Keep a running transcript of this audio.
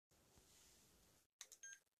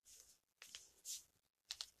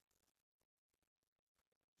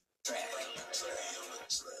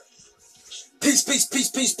Peace, peace, peace,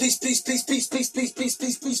 peace, peace, peace, peace, peace, peace, peace, peace, peace,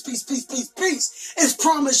 peace, peace, peace, peace, peace. It's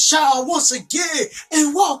Promise Child once again,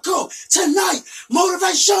 and welcome tonight.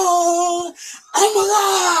 Motivation. I'm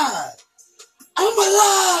alive. I'm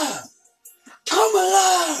alive. I'm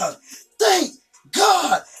alive. Thank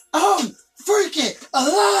God I'm freaking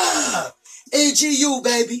alive. NGU,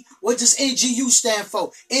 baby. What does NGU stand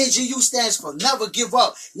for? NGU stands for never give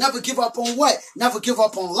up. Never give up on what? Never give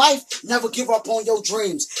up on life. Never give up on your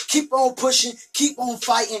dreams. Keep on pushing. Keep on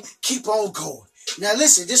fighting. Keep on going. Now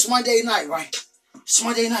listen, this Monday night, right? It's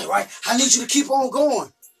Monday night, right? I need you to keep on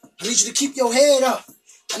going. I need you to keep your head up.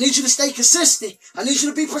 I need you to stay consistent. I need you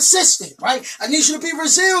to be persistent, right? I need you to be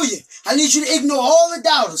resilient. I need you to ignore all the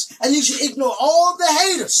doubters. I need you to ignore all the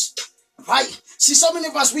haters, right? See, so many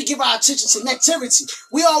of us, we give our attention to negativity.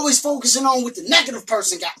 We always focusing on what the negative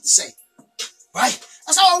person got to say, right?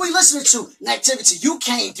 That's all we listening to, negativity. You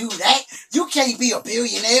can't do that. You can't be a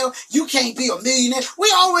billionaire. You can't be a millionaire.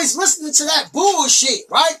 We always listening to that bullshit,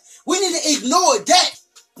 right? We need to ignore that.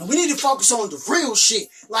 And we need to focus on the real shit.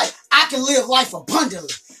 Like, I can live life abundantly.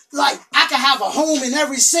 Like, I can have a home in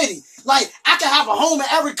every city. Like, I can have a home in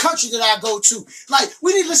every country that I go to. Like,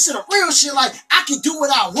 we need to listen to real shit. Like, I can do what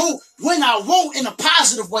I want, when I want, in a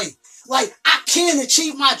positive way. Like, I can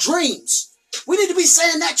achieve my dreams. We need to be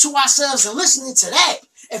saying that to ourselves and listening to that.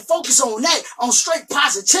 And focus on that, on straight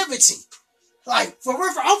positivity. Like, for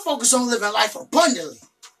real, I'm focused on living life abundantly.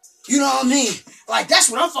 You know what I mean? Like, that's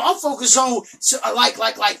what I'm focused on,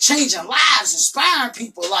 like changing lives, inspiring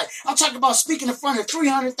people. Like, I'm talking about speaking in front of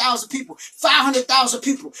 300,000 people, 500,000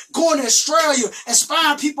 people, going to Australia,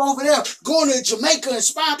 inspiring people over there, going to Jamaica,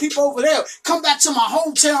 inspiring people over there, come back to my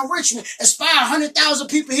hometown, Richmond, inspire 100,000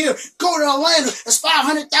 people here, go to Atlanta, inspire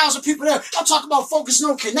 100,000 people there. I'm talking about focusing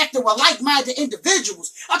on connecting with like-minded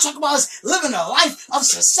individuals. I'm talking about us living a life of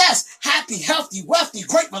success, happy, healthy, wealthy,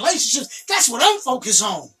 great relationships. That's what I'm focused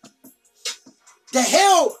on. The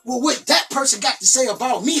hell with what that person got to say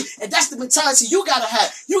about me. And that's the mentality you gotta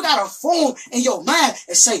have. You gotta form in your mind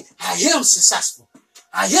and say, I am successful.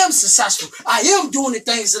 I am successful. I am doing the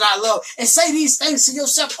things that I love. And say these things to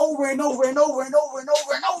yourself over and over and over and over and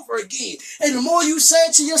over and over again. And the more you say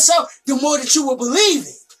it to yourself, the more that you will believe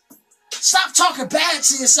it. Stop talking bad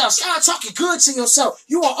to yourself. Stop talking good to yourself.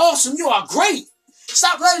 You are awesome. You are great.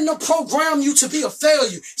 Stop letting them program you to be a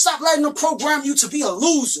failure. Stop letting them program you to be a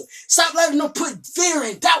loser. Stop letting them put fear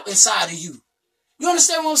and doubt inside of you. You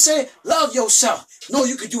understand what I'm saying? Love yourself. Know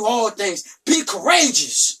you can do all things. Be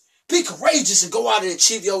courageous. Be courageous and go out and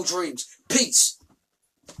achieve your dreams. Peace.